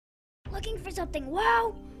Looking for something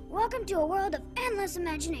wow? Welcome to a world of endless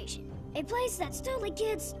imagination. A place that's totally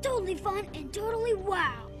kids, totally fun, and totally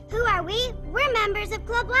wow. Who are we? We're members of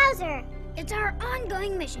Club Wowzer. It's our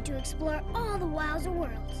ongoing mission to explore all the Wowzer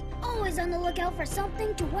worlds. Always on the lookout for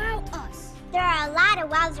something to wow us. There are a lot of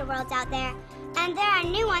Wowzer worlds out there, and there are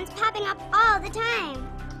new ones popping up all the time.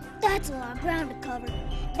 That's a lot of ground to cover.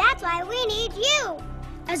 That's why we need you.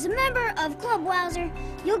 As a member of Club Wowzer,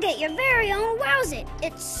 you'll get your very own Wowzit.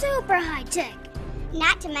 It's super high-tech.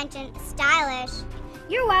 Not to mention stylish.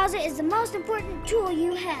 Your Wowzit is the most important tool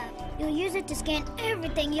you have. You'll use it to scan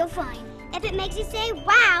everything you'll find. If it makes you say,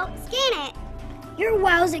 wow, scan it. Your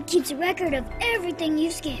Wowzit keeps a record of everything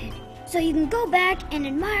you've scanned, so you can go back and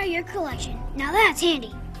admire your collection. Now that's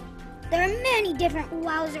handy. There are many different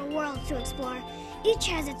Wowzer worlds to explore. Each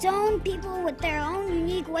has its own people with their own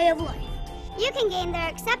unique way of life. You can gain their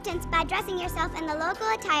acceptance by dressing yourself in the local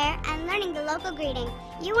attire and learning the local greeting.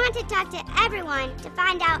 You want to talk to everyone to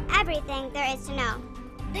find out everything there is to know.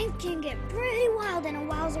 Things can get pretty wild in a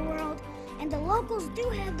Wowzer world, and the locals do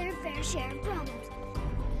have their fair share of problems.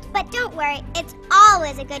 But don't worry, it's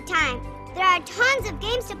always a good time. There are tons of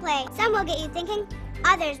games to play. Some will get you thinking,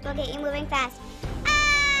 others will get you moving fast.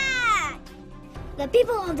 Ah! The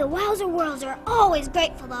people of the Wowzer worlds are always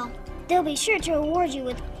grateful, though. They'll be sure to reward you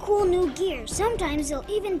with cool new gear. Sometimes they'll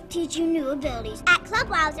even teach you new abilities. At Club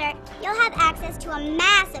Wowzer, you'll have access to a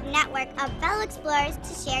massive network of fellow explorers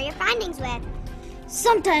to share your findings with.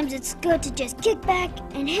 Sometimes it's good to just kick back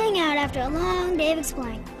and hang out after a long day of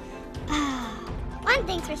exploring. One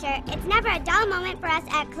thing's for sure, it's never a dull moment for us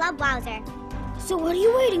at Club Wowzer. So what are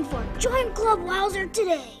you waiting for? Join Club Wowzer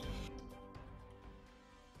today.